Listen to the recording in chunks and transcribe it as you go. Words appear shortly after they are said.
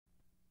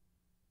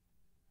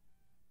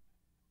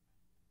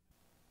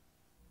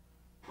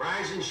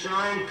Rise and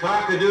shine,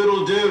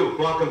 cock-a-doodle-doo.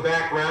 Welcome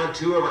back, round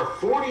two of our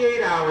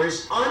 48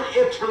 hours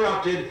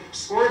uninterrupted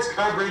sports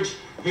coverage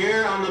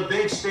here on the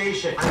big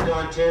station. I'm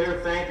Don Taylor.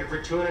 Thank you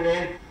for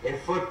tuning in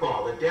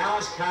football. The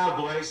Dallas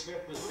Cowboys,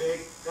 Smith was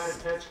big, got a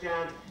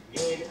touchdown,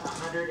 gained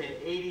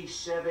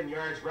 187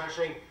 yards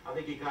rushing. I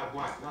think he got,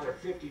 what, another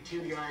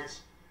 52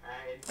 yards.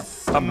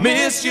 I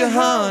miss you,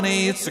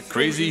 honey, it's the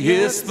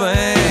craziest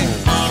thing.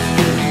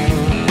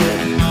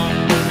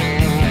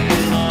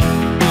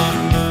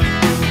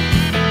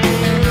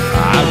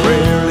 I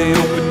rarely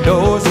open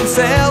doors and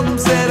seldom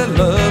said I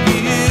love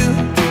you.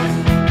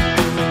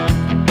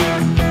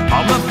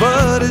 All my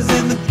buddies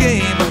in the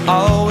game I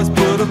always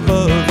put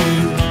above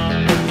you.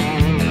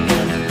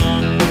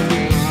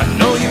 I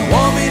know you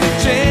want me to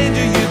change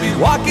or you'd be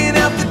walking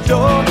out the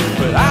door,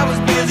 but I was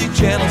busy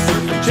channel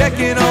surfing,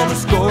 checking all the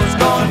scores,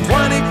 gone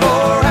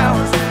 24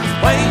 hours, it's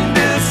plain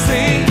to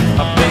see.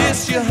 I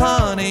miss you,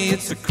 honey,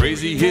 it's the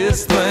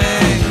craziest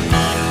thing.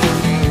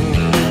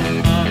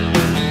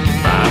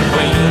 I'm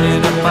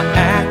cleaning up my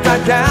act,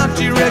 I doubt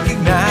you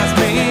recognize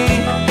me.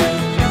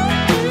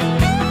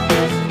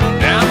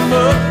 Now I'm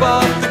up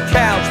off the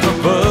couch, my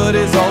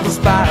buddies all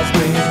despise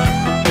me.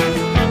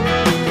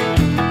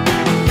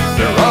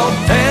 They're all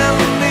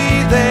telling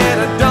me that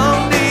I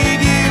don't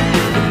need you,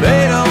 but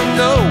they don't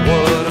know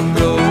what I'm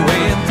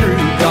going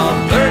through.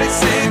 Gone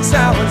 36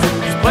 hours,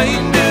 it's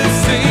plain to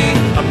see.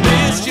 I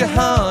miss you,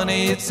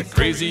 honey, it's the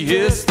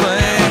craziest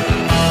thing.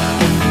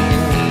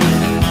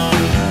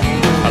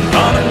 I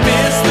thought I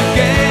missed the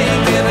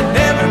game and I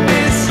never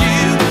miss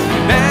you.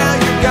 Now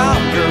you're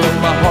gone, girl,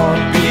 my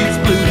heart beats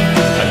blue.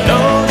 I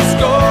know the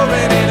score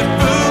and ain't a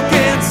fool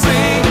can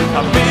sing.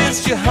 I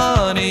miss you,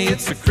 honey,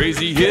 it's the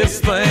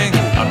craziest thing.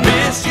 I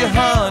miss you,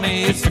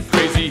 honey, it's the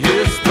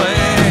craziest thing.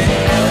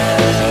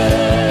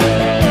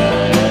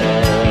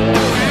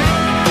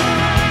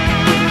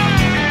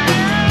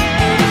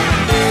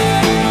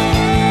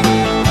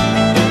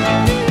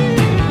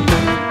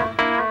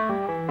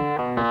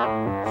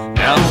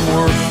 Now I'm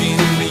working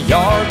in the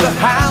yard, the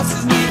house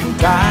is neat and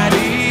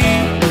tidy.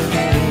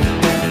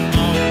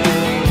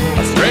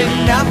 I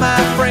straightened out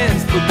my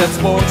friends, put that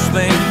sports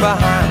thing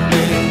behind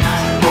me.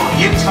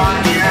 You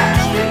taught your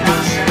ass,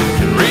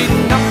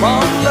 Reading up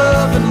on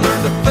love and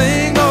learned a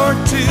thing or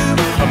two.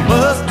 I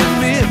must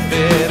admit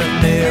that I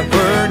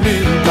never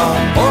knew.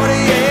 Gone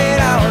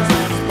 48 hours,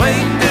 it's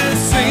plain to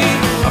see.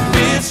 I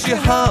miss you,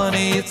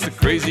 honey, it's the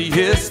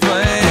craziest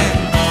thing.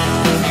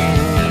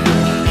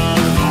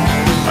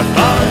 I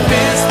thought I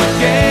missed the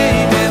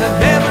game and I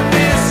never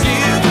miss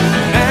you.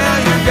 Now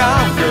you're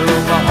gone, girl,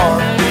 my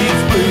heart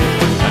beats blue.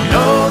 I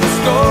know the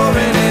score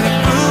and ain't a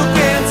fool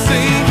can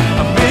see.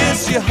 I miss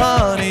you,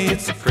 honey,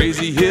 it's the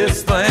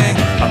craziest thing.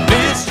 I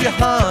miss you,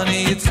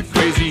 honey, it's the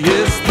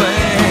craziest thing.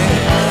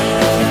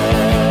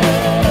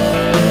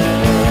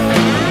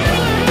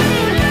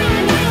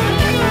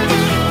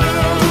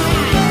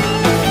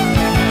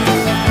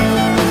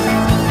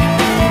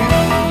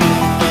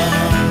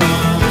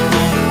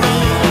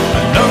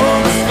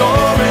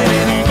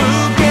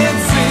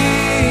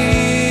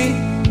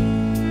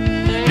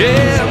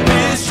 Yeah, I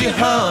miss you,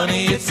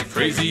 honey, it's the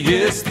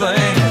craziest thing.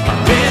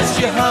 I miss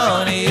you,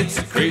 honey, it's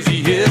the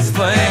craziest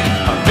thing.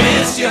 I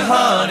miss you,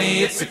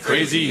 honey, it's the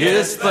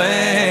craziest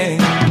thing.